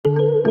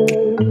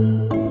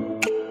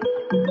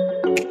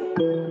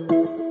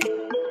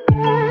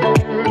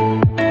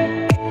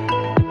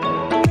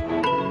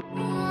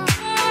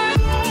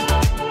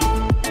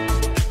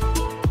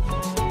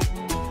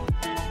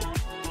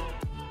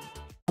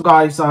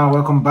guys?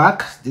 Welcome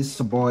back. This is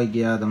your boy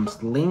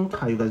Adam's Link.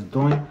 How you guys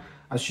doing?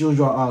 As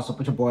usual,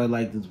 support your boy,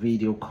 like this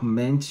video,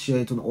 comment, share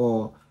it on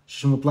all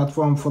social media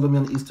platforms. Follow me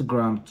on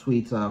Instagram,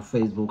 Twitter,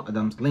 Facebook,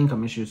 Adam's Link,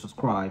 and make sure you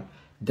subscribe.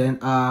 Then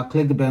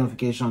click the bell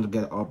notification to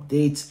get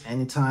updates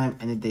anytime,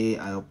 any day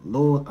I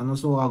upload. And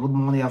also good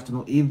morning,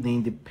 afternoon,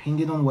 evening,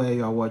 depending on where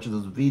you are watching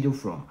this video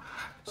from.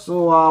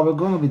 So we're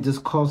going to be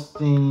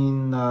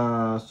discussing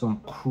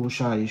some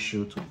crucial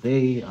issue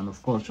today, and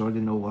of course you already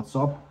know what's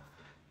up.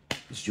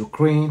 It's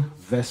Ukraine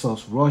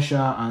versus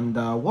Russia, and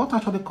what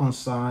actually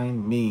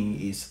concerns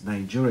me is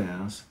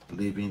Nigerians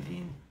living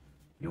in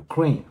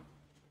Ukraine.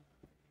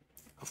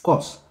 Of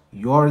course,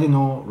 you already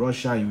know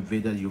Russia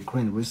invaded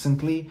Ukraine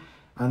recently,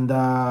 and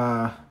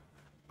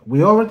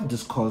we already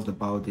discussed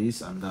about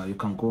this, and you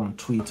can go on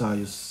Twitter.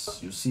 You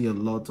see a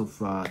lot of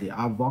the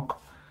havoc,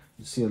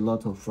 you see a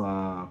lot of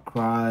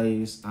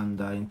cries, and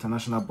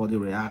international body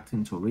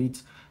reacting to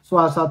it. So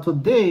as of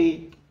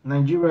today,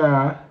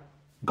 Nigeria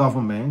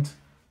government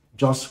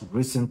just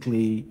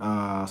recently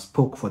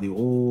spoke for the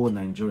whole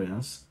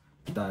Nigerians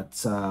that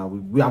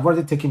we have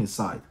already taken a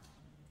side.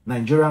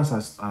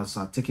 Nigerians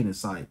are taking a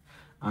side,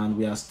 and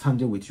we are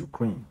standing with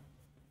Ukraine.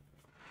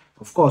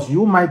 Of course,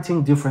 you might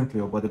think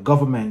differently, but the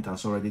government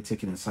has already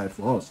taken a side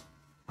for us,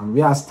 and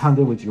we are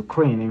standing with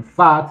Ukraine. In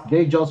fact,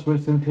 they just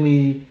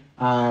recently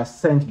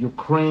sent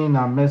Ukraine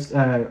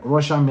a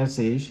Russian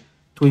message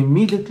to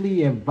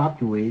immediately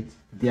evacuate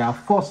their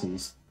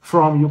forces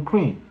from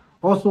Ukraine.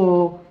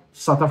 Also,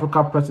 South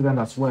Africa president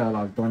as well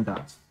has done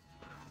that.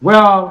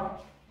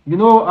 Well, you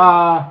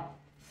know,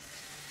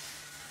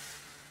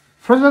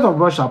 President of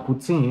Russia,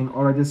 Putin,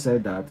 already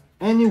said that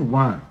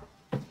anyone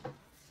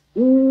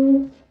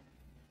who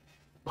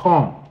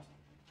comes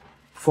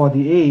for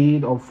the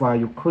aid of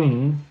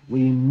Ukraine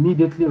will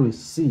immediately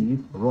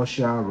receive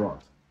Russia's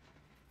wrath.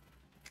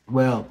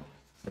 Well,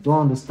 I don't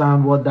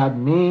understand what that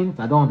means.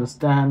 I don't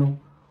understand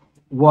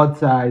what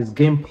his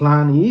game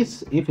plan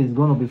is, if he's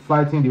going to be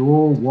fighting the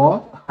whole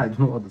war. I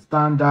don't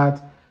understand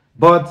that.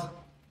 But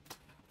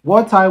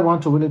what I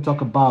want to really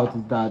talk about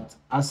is that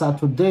as of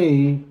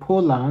today,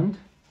 Poland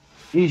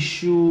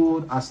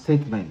issued a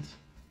statement,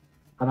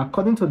 and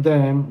according to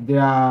them, they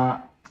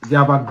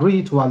have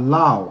agreed to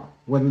allow,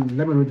 well,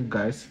 let me read it,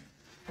 guys.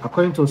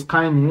 According to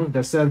Sky News,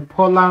 they said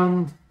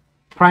Poland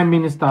Prime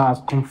Minister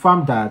has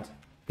confirmed that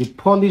the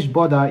Polish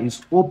border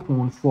is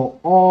open for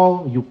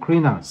all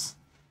Ukrainians,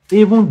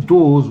 even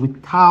those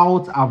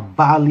without a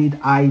valid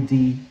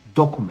ID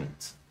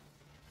document.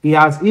 He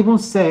has even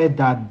said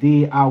that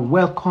they are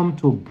welcome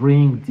to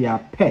bring their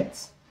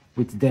pets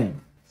with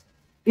them,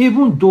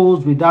 even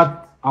those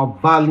without a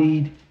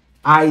valid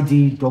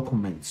ID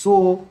document.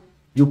 So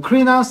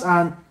Ukrainians,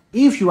 and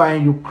if you are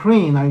in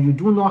Ukraine and you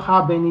do not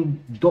have any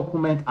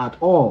document at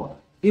all,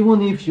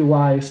 even if you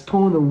are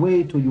stowed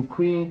away to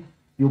Ukraine,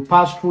 you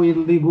pass through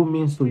illegal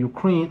means to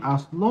Ukraine,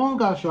 as long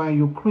as you are in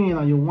Ukraine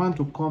and you want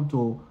to come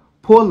to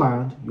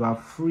Poland, you are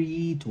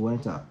free to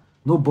enter.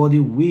 Nobody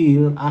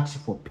will ask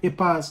you for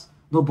papers.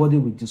 Nobody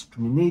will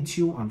discriminate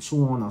you, and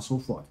so on and so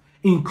forth,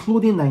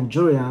 including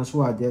Nigerians who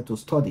are there to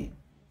study.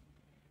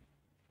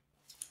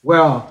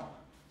 Well,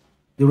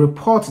 the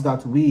reports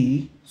that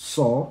we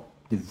saw,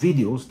 the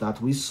videos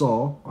that we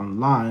saw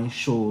online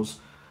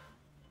shows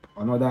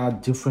another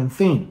different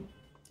thing.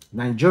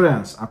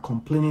 Nigerians are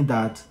complaining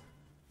that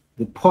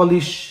the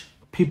Polish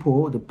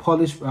people, the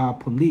Polish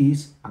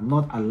police are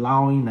not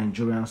allowing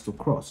Nigerians to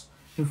cross.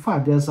 In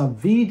fact, there's a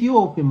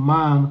video of a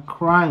man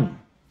crying.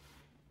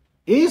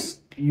 His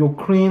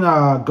Ukraine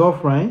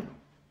girlfriend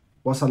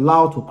was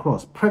allowed to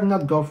cross,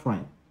 pregnant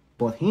girlfriend,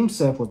 but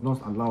himself was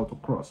not allowed to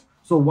cross.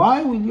 So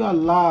why will you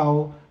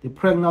allow the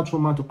pregnant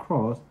woman to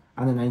cross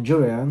and the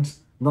Nigerians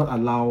not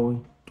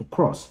allowing to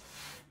cross?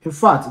 In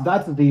fact,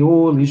 that's the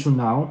whole issue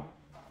now.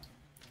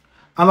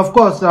 And of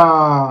course,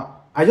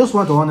 I just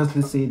want to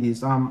honestly say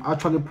this. I'm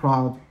actually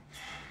proud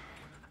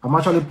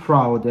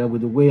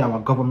with the way our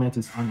government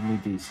is handling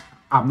this.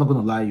 I'm not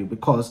going to lie to you,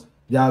 because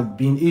they have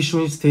been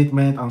issuing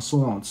statements and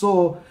so on.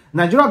 So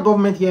Nigeria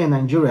government here in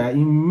Nigeria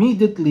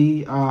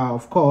immediately,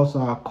 of course,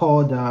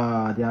 called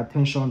the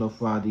attention of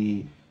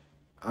the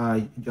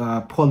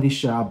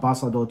Polish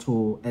ambassador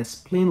to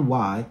explain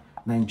why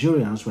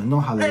Nigerians were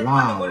not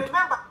allowed.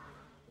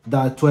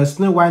 To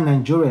explain why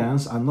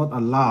Nigerians are not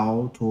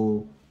allowed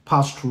to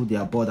pass through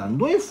their border,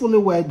 knowing fully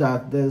well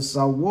that there's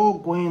a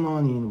war going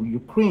on in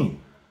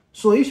Ukraine.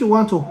 So if you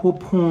want to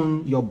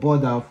open your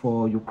border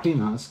for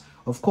Ukrainians,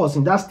 of course,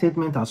 in that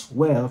statement as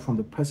well from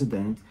the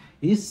president,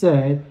 he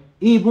said,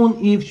 even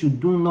if you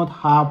do not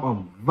have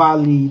a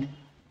valid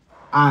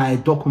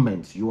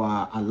document, you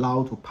are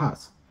allowed to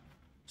pass.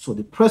 So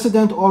the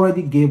president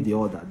already gave the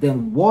order.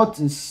 Then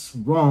what is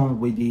wrong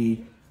with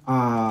the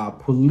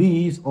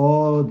police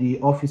or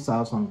the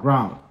officers on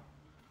ground?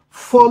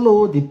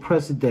 Follow the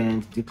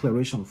president's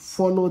declaration,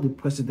 follow the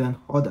president's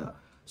order.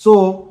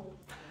 So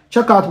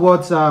check out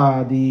what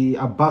the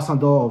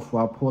ambassador of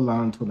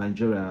Poland to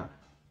Nigeria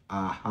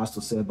has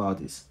to say about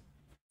this.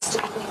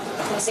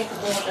 crossing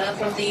the border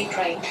from the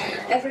Ukraine.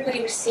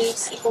 Everybody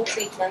receives equal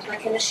treatment. I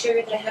can assure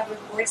you that I have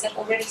reports that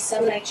already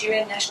some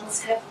Nigerian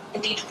nationals have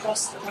indeed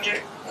crossed the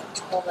border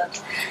to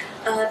Poland.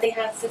 They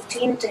have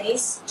 15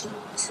 days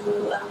to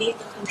leave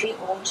the country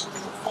or to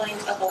find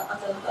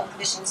other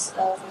provisions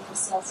for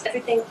themselves.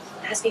 Everything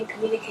has been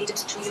communicated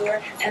to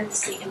your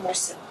embassy in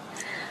Warsaw.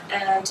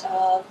 And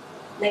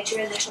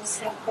Nigerian nationals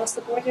have crossed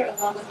the border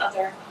along with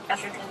other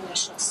African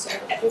nationals. So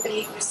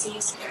everybody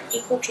receives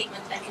equal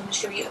treatment, I can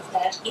assure you of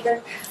that.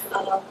 Even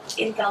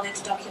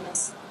invalid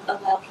documents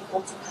allow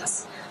people to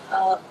pass.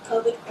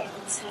 COVID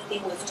protocols have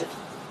been lifted.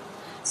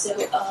 So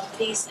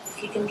please,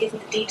 if you can give me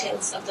the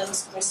details of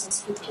those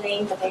persons who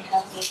claim that they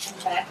have been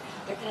come back,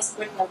 their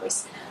passport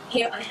numbers.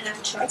 Here I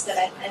have charts that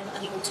I'm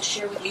unable to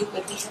share with you,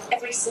 but we have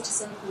every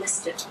citizen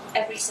listed,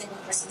 every single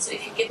person. So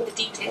if you give me the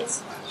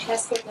details,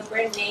 passport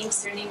number, name,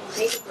 surname, and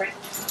date of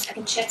birth, I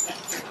can check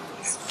that.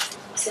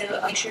 So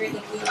I'm sure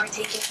that we are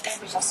taking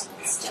every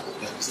possible step.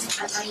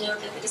 And I know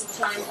that it is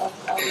a time of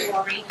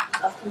worry,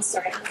 of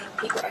concern, and that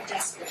people are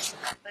desperate.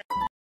 But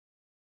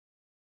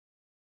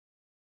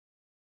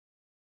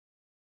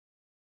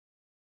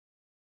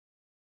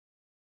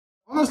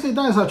honestly,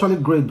 that is actually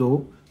great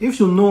though. If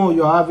you know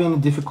you're having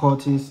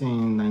difficulties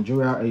in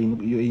Nigeria, in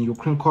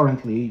Ukraine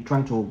currently,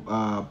 trying to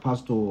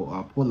pass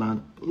to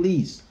Poland,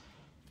 please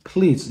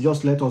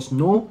just let us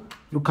know.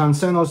 You can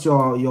send us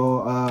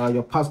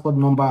your passport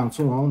number and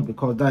so on,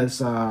 because that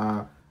is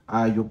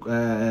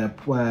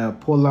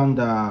Poland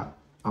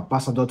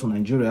ambassador to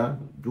Nigeria.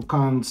 You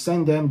can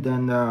send them,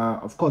 then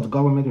of course the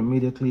government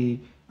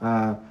immediately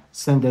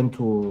send them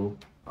to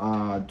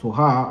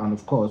her, and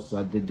of course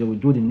they will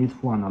do the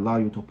needful and allow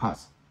you to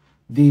pass.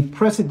 The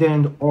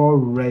president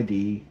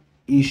already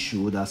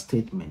issued a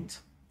statement,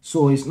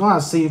 so it's not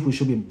as if we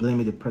should be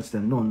blaming the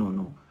president.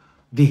 No.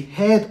 The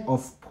head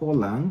of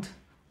Poland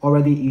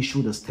already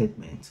issued a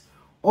statement.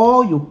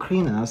 All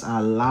Ukrainians are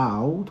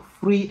allowed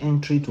free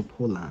entry to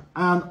Poland,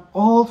 and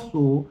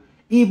also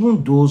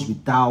even those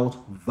without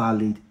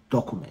valid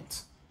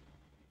documents.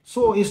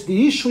 So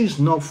the issue is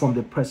not from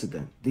the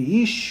president.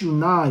 The issue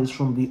now is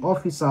from the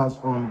officers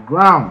on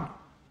ground.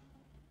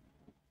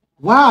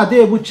 Why are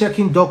they able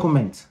checking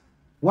documents?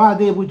 Why are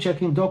they able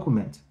checking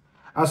documents?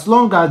 As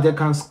long as they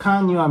can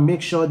scan you and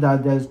make sure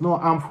that there's no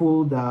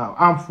harmful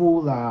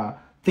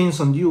things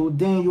on you,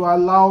 then you are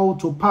allowed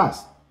to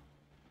pass.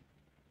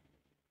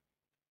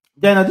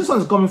 Then this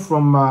one is coming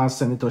from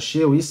Senator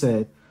Shehu. He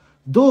said,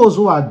 those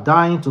who are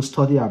dying to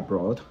study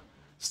abroad,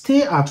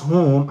 stay at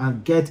home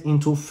and get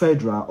into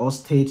federal or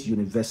state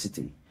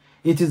university.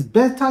 It is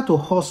better to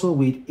hustle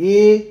with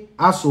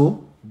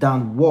ASO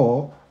than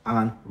war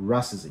and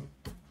racism.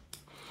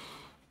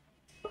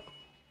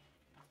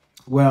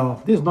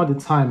 Well, this is not the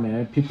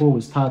time people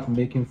will start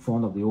making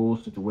fun of the whole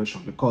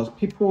situation, because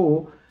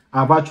people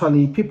have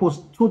actually,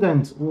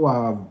 students who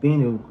have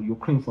been in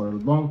Ukraine for a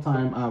long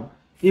time, have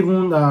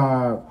even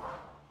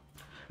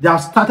they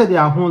have started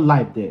their own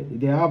life there.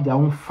 They have their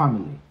own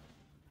family.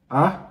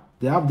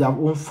 They have their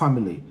own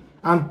family.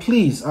 And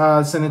please,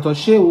 Senator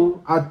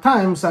Shehu, at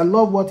times I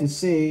love what he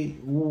say,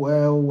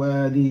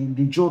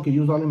 the joke he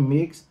usually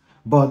makes,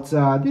 but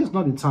this is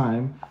not the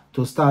time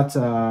to start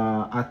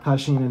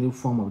attaching any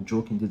form of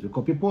joke in this,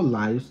 because people's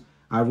lives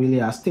are really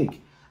at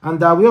stake. And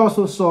we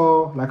also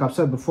saw, like I've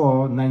said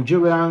before,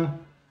 Nigerian,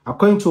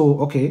 according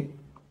to,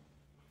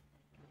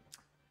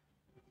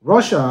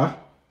 Russia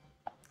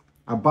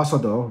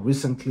ambassador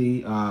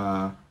recently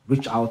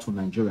reached out to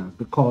Nigerians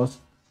because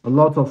a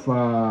lot of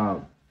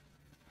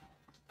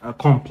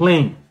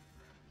complaint.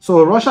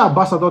 So Russia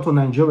ambassador to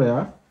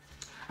Nigeria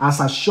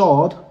has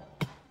assured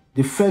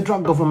the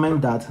federal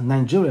government that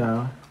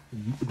Nigerians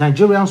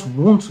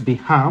won't be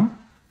harmed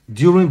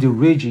during the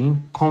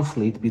raging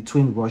conflict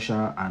between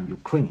Russia and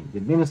Ukraine. The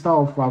Minister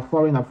of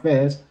Foreign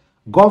Affairs,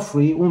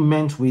 Godfrey, who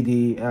met with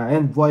the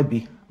envoy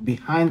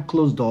behind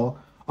closed door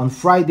on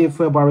Friday,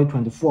 February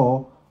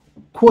 24,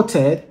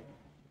 quoted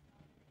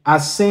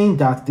as saying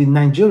that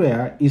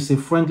Nigeria is a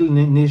friendly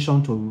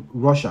nation to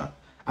Russia.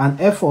 An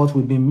effort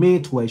will be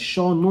made to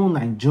ensure no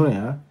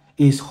Nigeria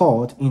is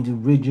hurt in the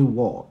raging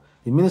war.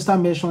 The minister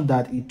mentioned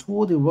that he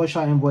told the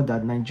Russian envoy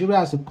that Nigeria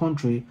as a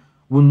country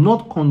will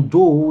not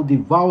condone the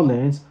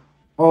violence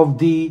of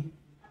the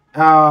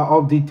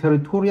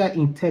territorial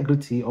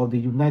integrity of the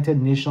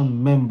United Nations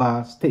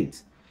member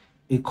states,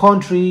 a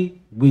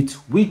country with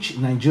which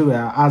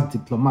Nigeria has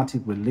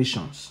diplomatic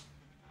relations.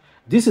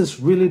 This is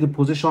really the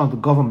position of the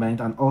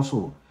government, and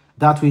also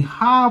that we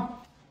have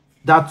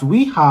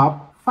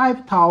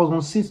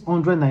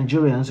 5,600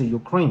 Nigerians in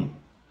Ukraine,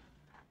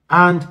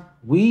 and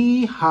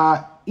we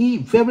are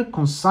very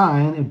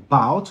concerned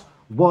about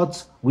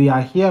what we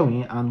are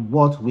hearing and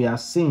what we are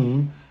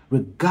seeing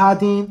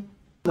regarding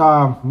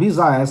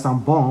missiles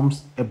and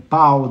bombs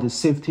about the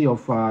safety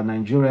of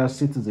Nigerian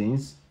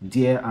citizens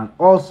there, and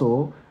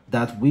also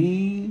that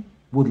we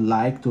would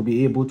like to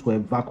be able to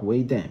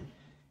evacuate them.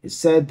 He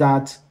said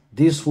that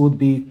this would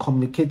be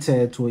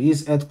communicated to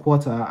his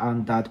headquarters,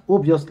 and that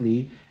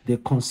obviously they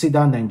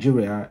consider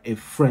Nigeria a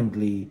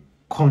friendly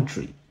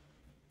country,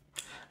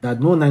 that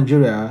no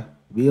Nigeria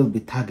will be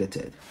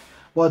targeted.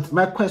 But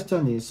my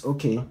question is,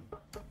 okay,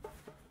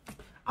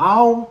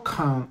 how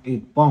can a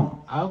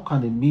bomb, how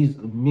can a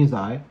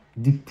missile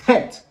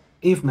detect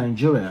if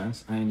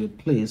Nigerians are in a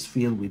place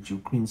filled with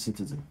Ukraine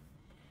citizens?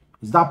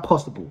 Is that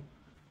possible?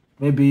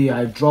 Maybe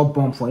I drop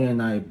bomb for you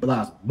and I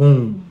blast,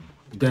 boom.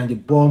 Then the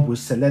bomb will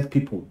select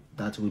people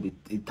that will be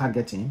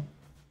targeting.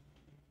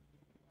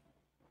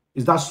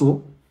 Is that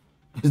so?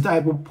 Is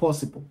that even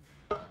possible?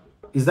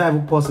 Is that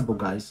even possible,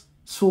 guys?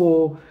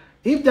 So,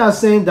 if they are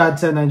saying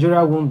that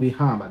Nigeria won't be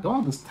harmed, I don't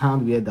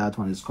understand where that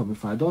one is coming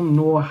from. I don't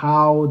know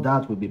how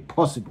that will be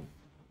possible.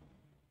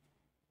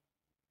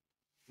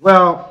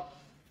 Well,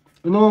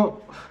 you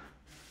know,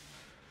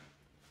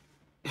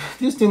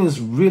 this thing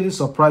is really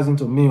surprising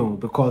to me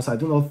because I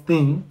do not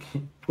think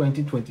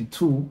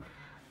 2022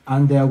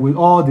 and with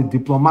all the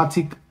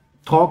diplomatic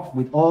talk,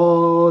 with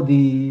all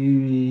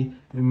the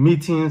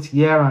meetings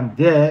here and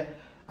there,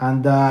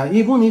 and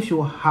even if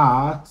you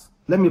had,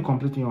 let me be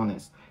completely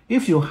honest,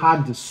 if you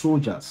had the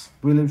soldiers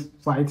really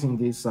fighting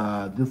this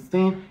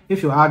thing,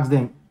 if you ask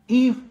them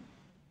if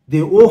they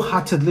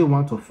wholeheartedly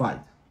want to fight,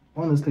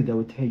 honestly, they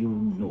will tell you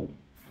no,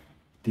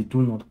 they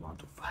do not want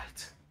to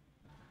fight.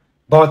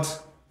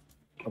 But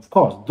of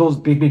course, those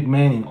big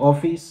men in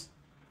office,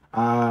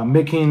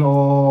 drawing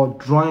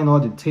all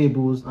the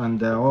tables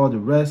and all the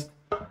rest,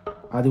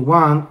 are the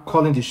one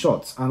calling the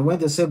shots. And when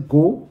they say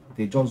go,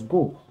 they just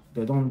go.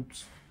 They don't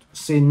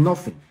say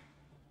nothing.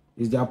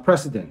 It's their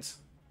precedent.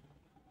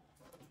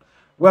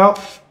 Well,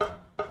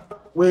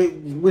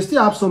 we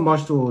still have so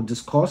much to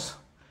discuss.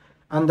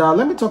 And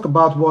let me talk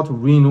about what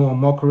Reno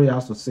Omokri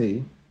has to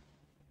say,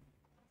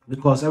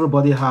 because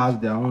everybody has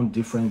their own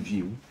different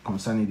view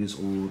concerning this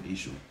whole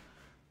issue.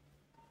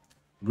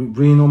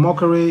 Reno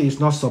Omokri is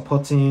not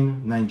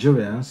supporting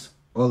Nigerians,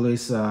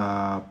 always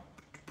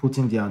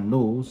putting their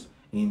nose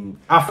in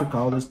Africa,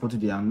 always putting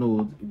their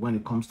nose when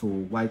it comes to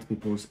white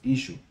people's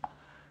issue.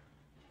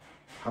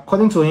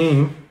 According to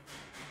him,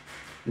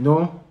 you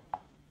know,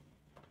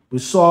 we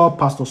saw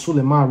Pastor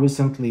Suleiman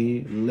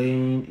recently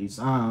laying his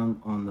hand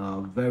on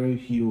a very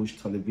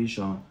huge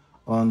television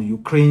on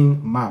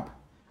Ukraine map,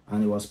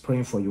 and he was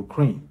praying for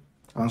Ukraine.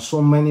 And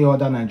so many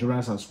other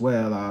Nigerians as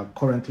well are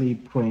currently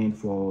praying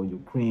for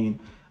Ukraine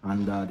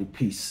and the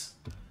peace.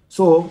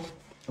 So,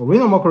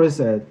 Reno Omokri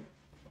said,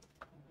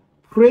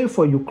 pray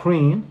for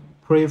Ukraine,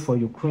 pray for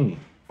Ukraine.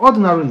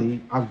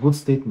 Ordinarily, a good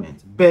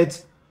statement.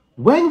 But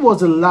when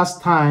was the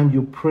last time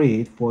you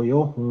prayed for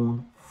your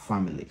own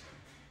family?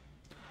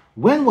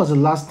 When was the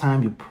last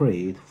time you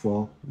prayed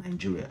for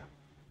Nigeria?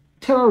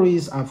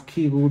 Terrorists have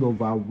killed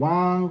over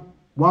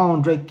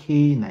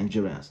 100k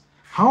Nigerians.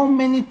 How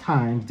many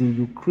times did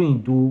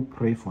Ukraine do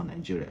pray for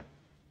Nigeria?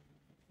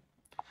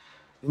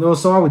 You know,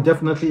 someone would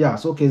definitely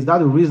ask, okay, is that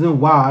the reason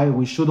why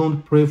we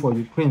shouldn't pray for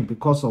Ukraine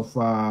because of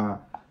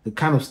the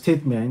kind of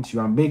statements you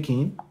are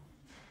making?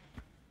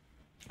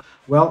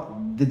 Well,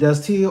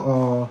 there's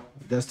still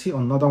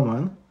another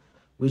one,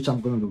 which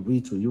I'm going to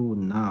read to you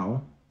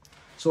now.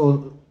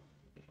 So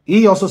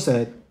he also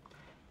said,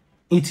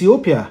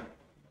 Ethiopia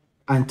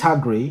and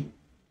Tigray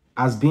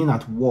has been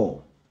at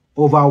war.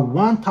 Over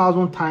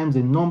 1,000 times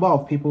the number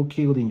of people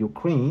killed in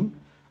Ukraine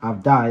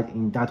have died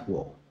in that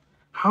war.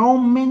 How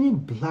many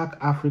black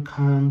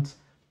Africans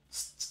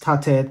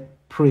started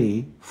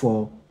pray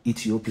for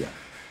Ethiopia?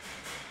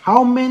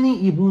 How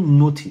many even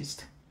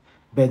noticed?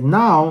 But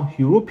now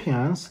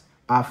Europeans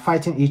are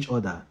fighting each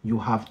other. You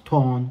have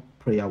turned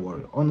prayer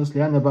warrior.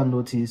 Honestly, I never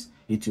noticed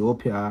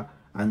Ethiopia,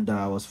 and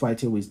I was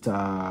fighting with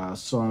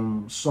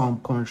some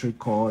country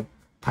called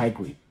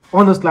Tigray.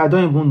 Honestly, I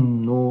don't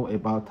even know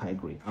about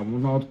Tigray. I will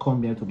not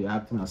come here to be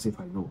acting as if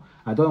I know.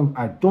 I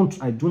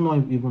do not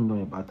even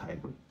know about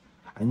Tigray.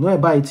 I know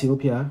about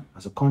Ethiopia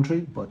as a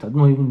country, but I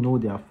don't even know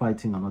they are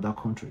fighting another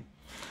country.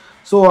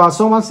 So as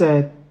someone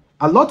said,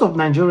 a lot of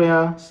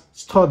Nigerians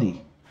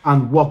study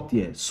and work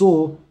there.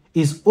 So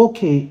it's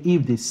okay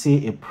if they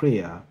say a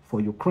prayer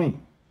for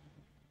Ukraine.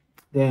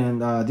 Then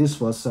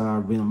this was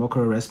Reno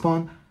Omokri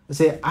respond. They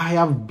say, I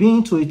have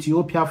been to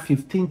Ethiopia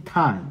 15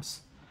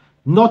 times,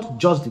 not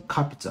just the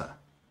capital,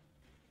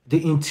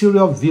 the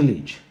interior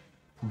village.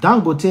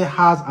 Dangote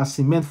has a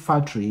cement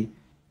factory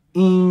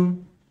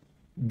in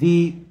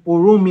the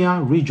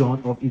Oromia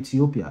region of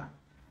Ethiopia.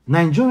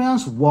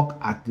 Nigerians work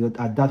at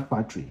that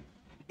factory.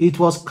 It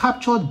was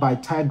captured by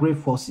Tigray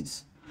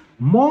forces.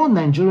 More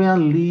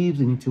Nigerians live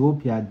in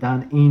Ethiopia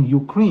than in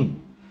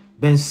Ukraine.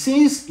 But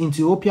since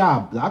Ethiopia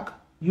are black,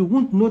 you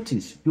won't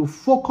notice. You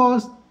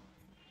focus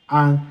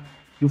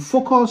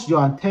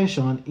your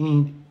attention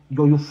in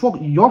your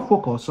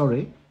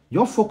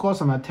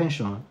focus and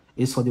attention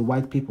is for the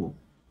white people,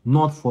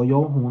 not for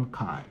your own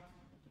kind.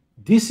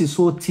 This is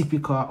so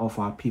typical of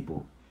our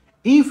people.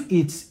 If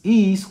it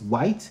is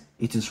white,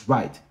 it is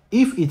right.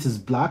 If it is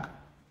black,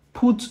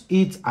 put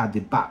it at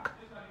the back.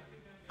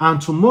 And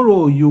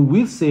tomorrow you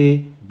will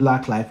say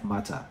Black Lives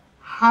Matter.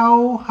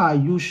 How are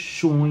you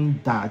showing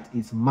that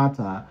it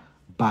matters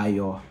by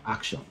your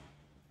action?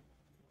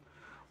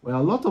 Well,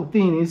 a lot of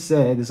things he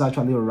said is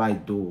actually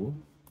right though.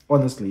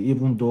 honestly,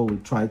 even though we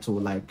try to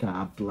like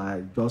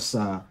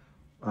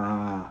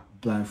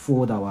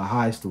blindfold our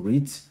eyes to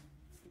it.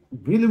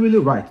 Really, really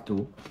right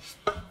though.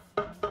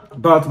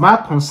 But my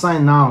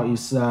concern now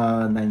is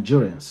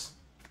Nigerians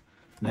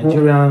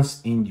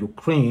in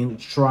Ukraine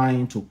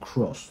trying to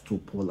cross to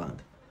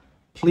Poland.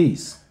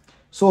 Please.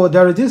 So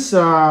there is this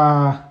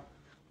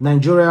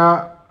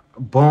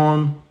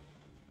Nigeria-born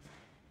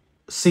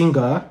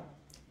singer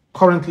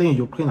currently in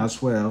Ukraine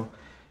as well.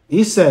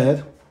 He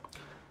said,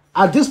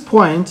 at this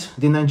point,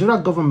 the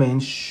Nigerian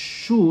government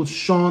should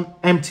shun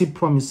empty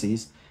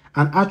promises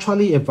and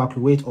actually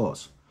evacuate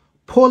us.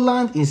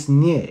 Poland is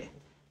near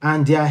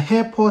and their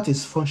airport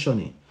is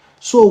functioning.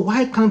 So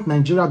why can't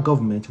Nigeria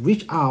government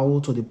reach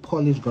out to the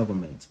Polish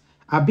government?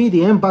 Abi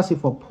the embassy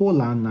for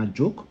Poland na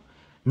joke?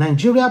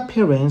 Nigeria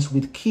parents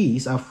with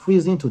kids are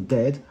freezing to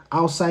death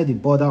outside the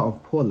border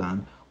of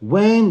Poland.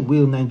 When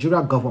will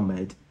Nigeria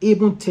government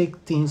even take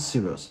things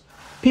serious?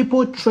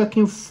 People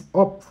trekking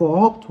up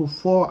for up to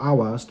 4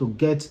 hours to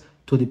get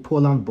to the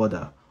Poland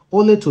border,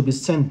 only to be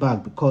sent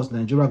back because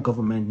Nigeria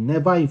government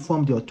never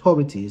informed the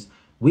authorities.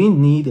 We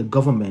need a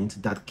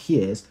government that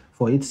cares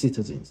for its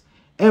citizens.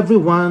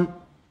 Everyone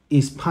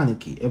is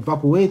panicky.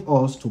 Evacuate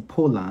us to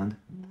Poland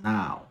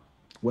now.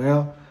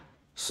 Well,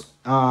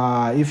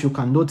 if you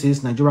can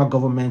notice, Nigeria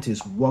government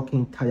is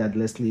working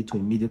tirelessly to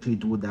immediately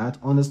do that.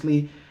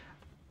 Honestly,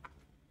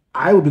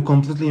 I will be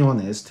completely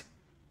honest.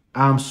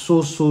 I'm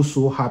so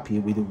happy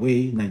with the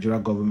way Nigeria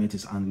government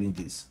is handling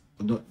this.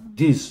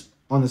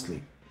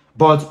 Honestly.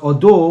 But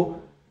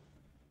although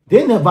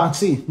they never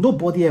see,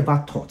 nobody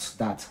ever thought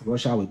that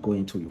Russia will go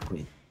into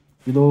Ukraine.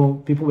 You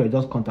know, people were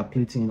just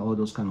contemplating all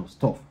those kind of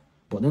stuff,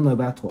 but they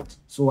never thought.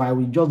 So I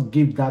will just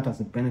give that as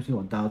a benefit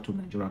of doubt to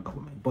Nigeria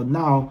government. But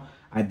now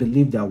I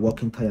believe they are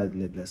working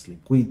tirelessly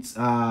with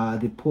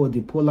the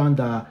Poland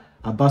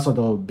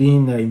ambassador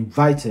being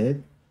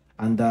invited,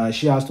 and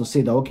she has to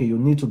say that, okay, you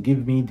need to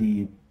give me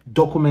the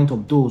document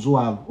of those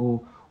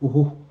who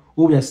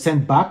were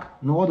sent back.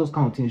 You know, all those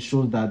kind of things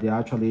shows that they're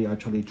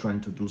actually trying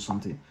to do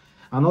something.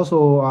 And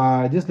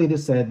also, this lady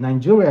said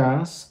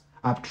Nigerians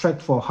have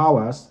trekked for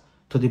hours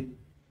to the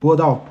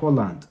border of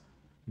Poland.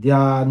 They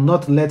are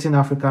not letting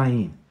Africa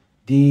in.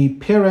 The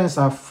parents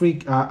are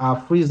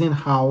freezing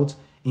out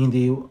in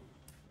the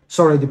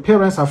the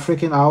parents are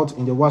freaking out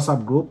in the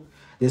WhatsApp group.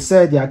 They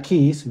said their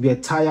kids were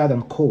tired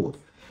and cold.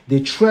 They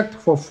trekked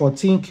for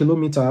 14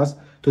 kilometers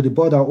to the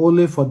border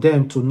only for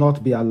them to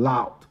not be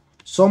allowed.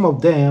 Some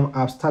of them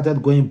have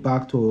started going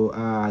back to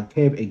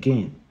Cape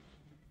again.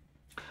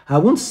 I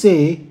won't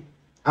say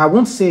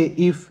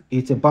if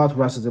it's about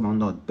racism or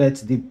not, but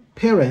the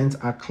parents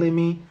are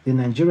claiming the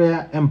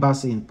Nigeria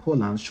embassy in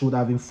Poland should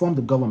have informed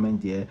the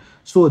government there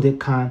so they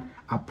can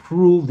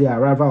approve the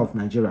arrival of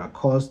Nigeria,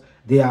 because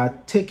they are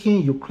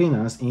taking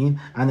Ukrainians in,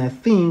 and I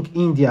think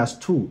India's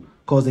too,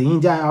 because the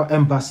Indian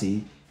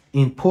embassy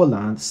in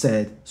Poland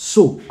said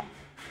so.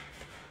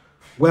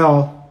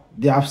 Well,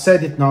 they have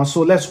said it now,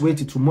 so let's wait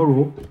till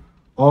tomorrow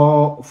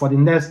or for the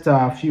next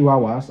few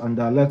hours, and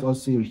let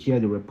us hear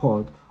the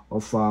report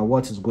of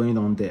what is going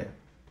on there.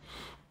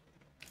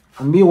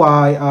 And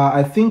meanwhile,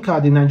 I think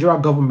the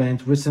Nigerian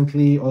government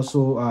recently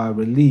also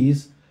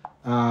released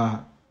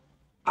a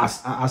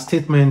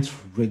statement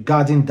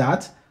regarding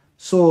that.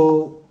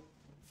 So,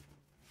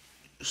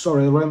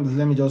 sorry,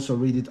 let me just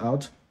read it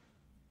out.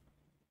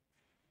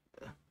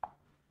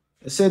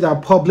 It said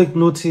that public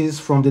notice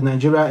from the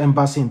Nigeria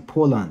embassy in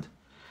Poland.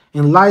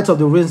 In light of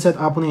the recent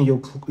happening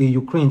in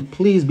Ukraine,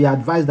 please be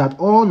advised that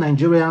all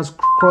Nigerians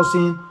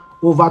crossing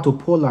over to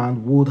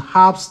Poland would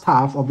have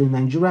staff of the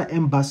Nigeria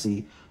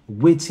embassy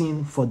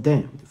waiting for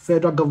them. The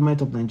federal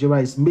government of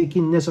Nigeria is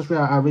making necessary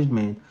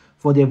arrangements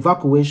for the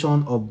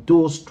evacuation of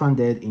those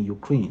stranded in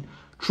Ukraine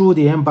through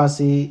the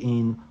embassy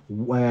in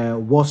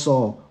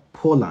Warsaw,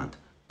 Poland.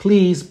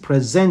 Please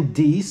present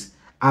this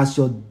as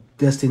your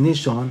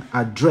destination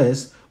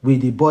address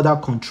with the border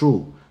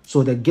control.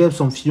 So they gave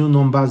some few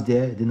numbers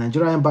there. The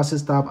Nigerian embassy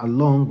staff,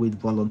 along with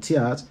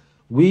volunteers,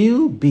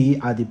 will be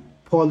at the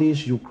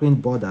Polish-Ukraine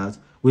borders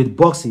with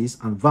boxes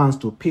and vans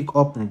to pick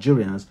up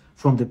Nigerians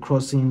from the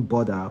crossing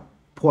border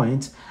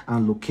point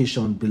and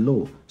location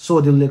below.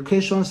 So the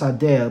locations are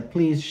there.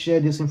 Please share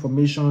this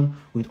information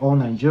with all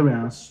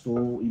Nigerians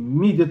to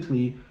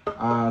immediately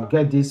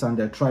get this and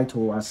they try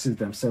to assist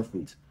themselves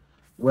with.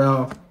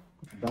 Well,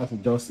 that's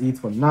just it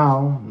for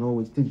now. No,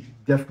 we're still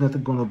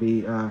definitely going to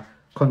be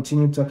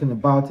continue talking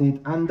about it,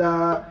 and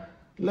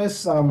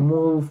let's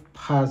move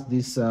past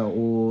this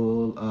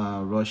whole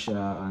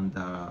Russia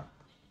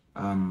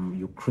and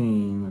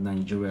Ukraine,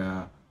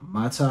 Nigeria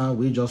matter.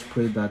 We just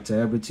pray that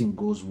everything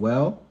goes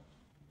well.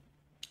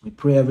 We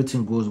pray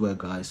everything goes well,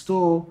 guys.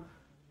 So,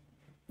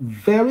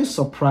 very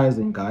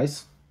surprising,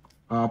 guys.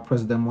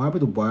 President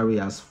Buhari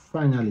has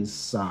finally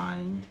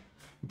signed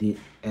the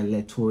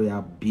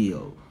electoral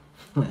bill.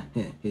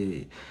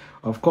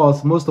 Of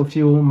course, most of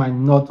you might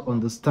not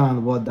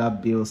understand what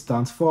that bill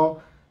stands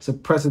for. So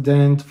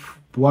President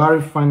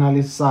Buhari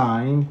finally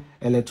signed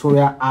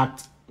Electoral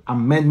Act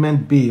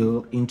Amendment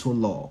Bill into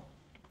law.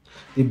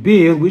 The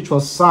bill, which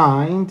was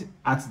signed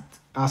at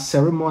a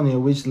ceremony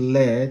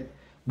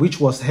which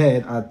was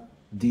held at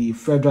the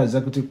Federal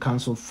Executive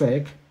Council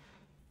FEC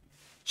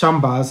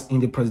chambers in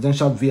the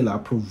presidential villa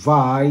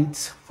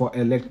provides for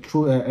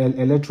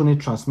electronic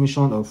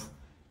transmission of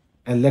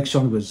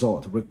election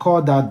results.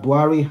 Recall that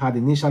Buhari had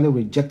initially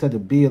rejected the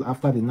bill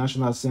after the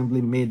National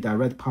Assembly made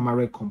direct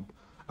primary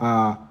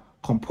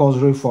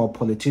compulsory for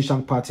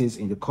politician parties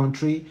in the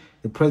country.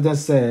 The president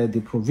said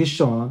the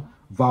provision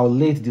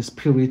violates the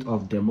spirit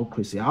of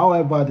democracy.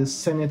 However, the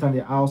Senate and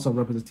the House of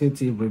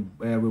Representatives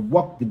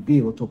revoked the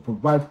bill to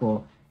provide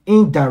for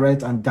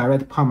indirect and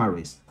direct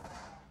primaries.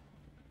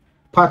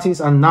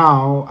 Parties are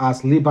now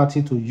at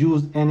liberty to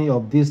use any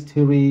of these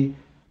three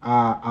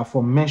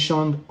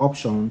aforementioned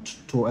options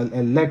to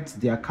elect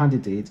their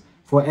candidate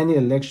for any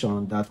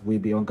election that will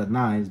be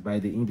organized by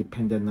the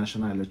Independent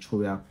National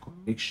Electoral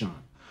Commission.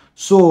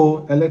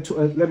 So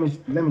let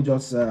me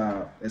just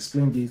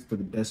explain this to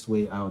the best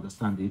way I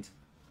understand it.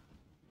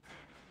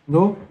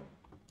 No,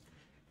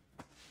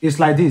 it's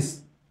like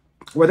this.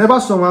 Whenever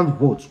someone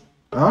votes,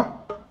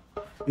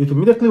 it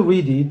immediately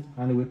read it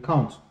and it will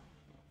count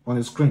on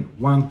the screen.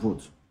 One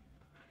vote.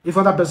 If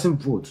another person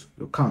votes,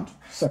 you count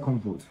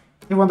second vote.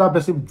 If another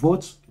person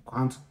votes, you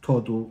count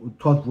third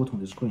vote on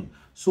the screen.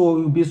 So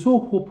you'll be so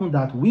hoping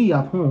that we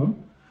at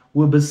home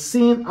will be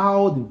seeing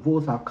how the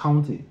votes are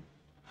counted.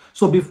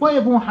 So before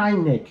even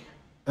INEC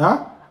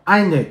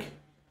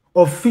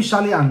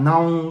officially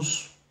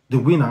announce the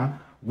winner,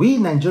 we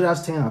Nigerians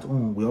staying at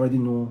home, we already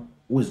know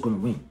who is going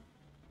to win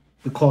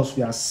because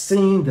we are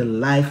seeing the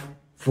live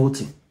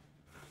voting.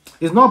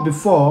 It's not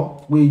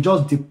before we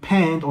just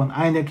depend on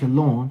INEC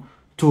alone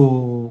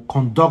to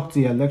conduct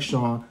the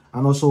election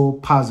and also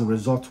pass the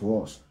result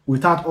to us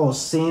without us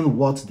seeing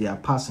what they are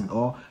passing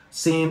or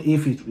seeing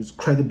if it is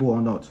credible or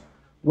not.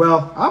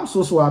 Well, I'm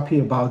so happy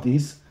about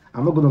this.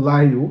 I'm not going to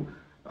lie to you.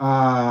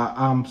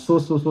 I'm so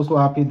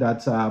happy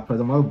that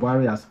President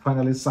Buhari has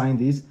finally signed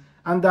this.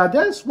 And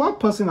there's one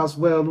person as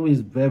well who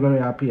is very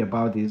happy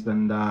about this,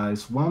 and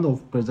it's one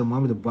of President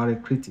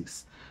Buhari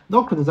critics.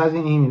 Not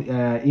criticizing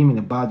him in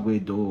a bad way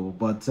though,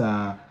 but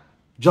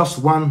just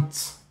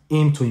want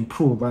him to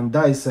improve, and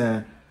that is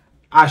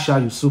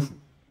Asha Yusuf.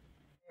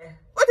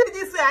 What did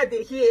you say I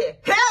did here?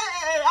 Hey,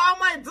 how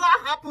might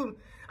that happen?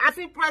 I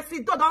think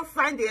President don't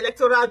sign the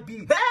electoral bill.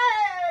 Hey,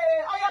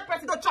 oh yeah,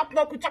 President chop.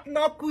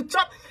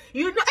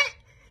 You know, hey,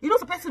 you know,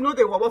 supposed to know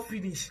they were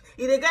finish.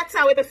 If they get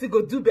time where person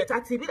go do better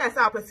thing, be like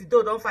how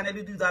President don't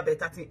finally do that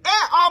better thing.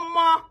 Hey,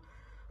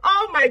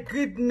 oh my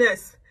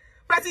goodness,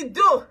 President,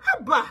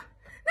 haba.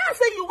 Now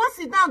say you want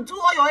to sit down, do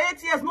all your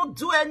 8 years, not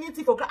do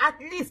anything for at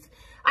least.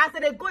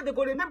 After they go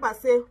remember,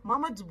 say,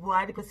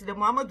 President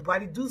Muhammad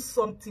Buhari do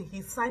something.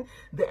 He signed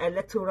the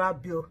electoral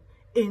bill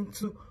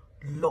into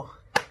law.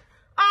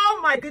 Oh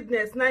my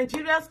goodness,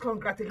 Nigerians,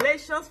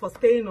 congratulations for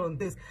staying on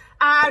this.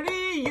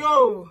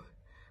 Ariyo.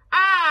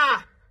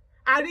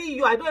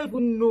 Ariyo, I don't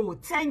even know.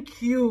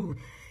 Thank you.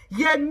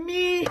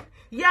 Yemi,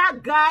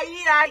 Yaga,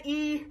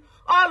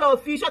 all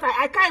of you.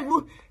 I can't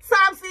even.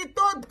 Samsi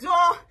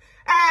Todo.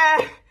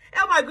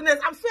 Oh my goodness,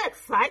 I'm so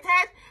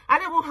excited. I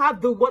don't even have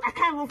the word. I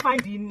can't even find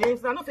the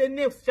names. I'm not saying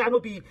names shall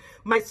not be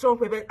my strong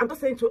point. I'm just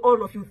saying to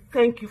all of you,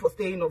 thank you for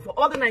staying on. For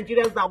all the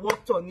Nigerians that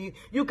worked on it,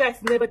 you guys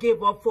never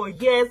gave up for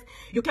years.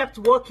 You kept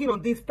working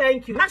on this.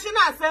 Thank you.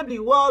 National Assembly,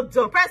 well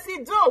done.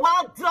 President,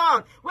 well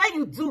done. When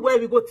you do well,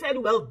 we go tell you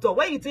well done.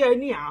 When you do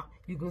anyhow,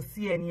 you go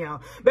see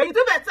anyhow. When you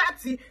do better,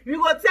 we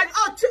go tell you,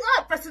 oh,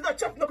 President,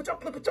 chop. Oh my God,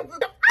 I'm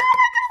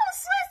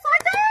so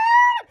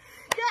excited.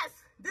 Yes,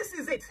 this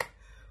is it.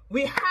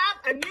 We have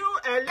a new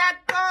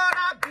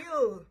electoral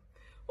bill.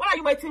 What are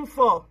you waiting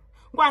for?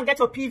 Go and get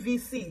your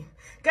PVC.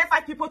 Get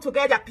 5 people to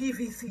get their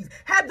PVCs.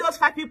 Help those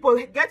 5 people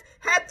get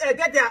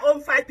their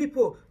own 5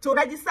 people to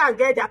register and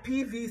get their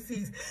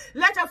PVCs.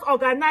 Let us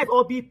organize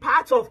or be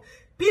part of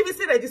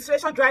PVC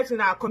registration drives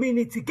in our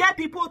community. Get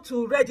people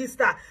to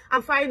register.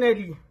 And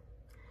finally,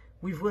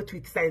 we vote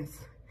with sense.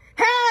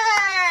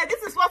 Hey,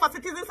 this is what for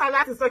Citizens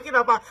Alert is talking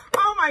about.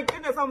 Oh my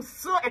goodness, I'm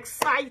so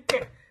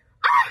excited.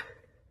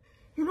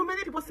 You know,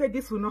 many people say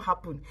this will not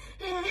happen.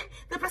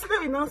 The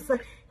president will not say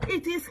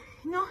it is,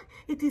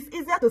 it is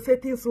easier to say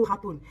things will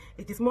happen.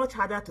 It is much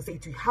harder to say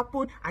it will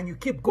happen, and you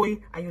keep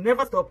going and you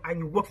never stop and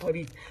you work for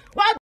it.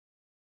 What?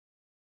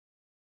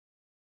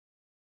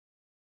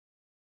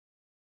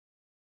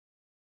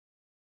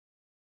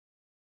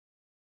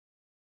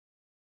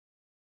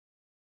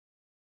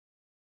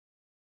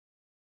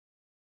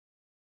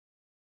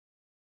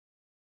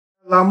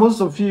 Now,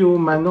 most of you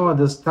might not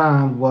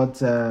understand what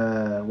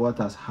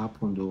has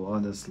happened, though,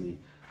 honestly.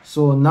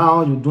 So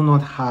now you do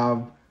not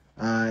have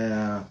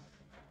the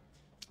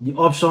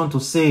option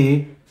to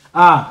say,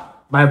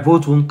 my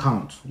vote won't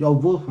count. Your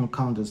vote won't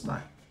count this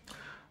time.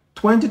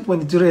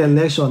 2023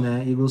 election,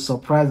 it will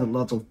surprise a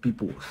lot of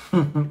people.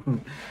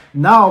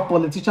 Now,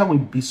 politicians will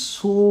be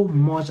so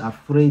much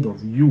afraid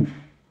of you,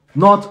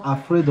 not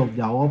afraid of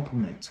their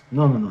opponent.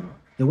 No.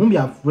 They won't be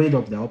afraid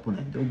of their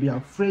opponent. They'll be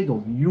afraid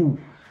of you,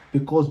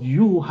 because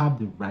you have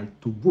the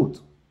right to vote.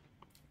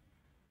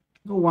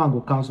 No one will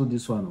cancel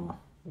this one.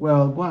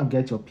 Well, go and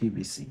get your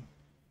PVC.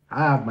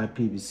 I have my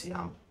PVC.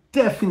 I'm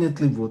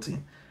definitely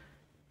voting.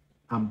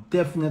 I'm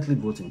definitely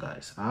voting,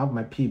 guys. I have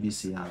my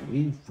PVC and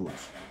we vote.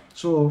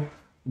 So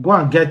go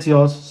and get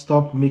yours.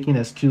 Stop making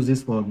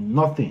excuses for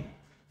nothing.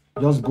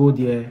 Just go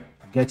there,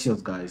 get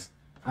yours, guys.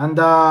 And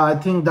I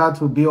think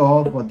that will be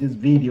all for this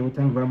video.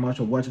 Thank you very much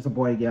for watching. The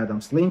boy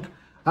Adams Link.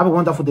 Have a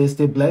wonderful day.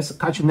 Stay blessed.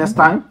 Catch you next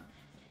time.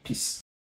 Peace.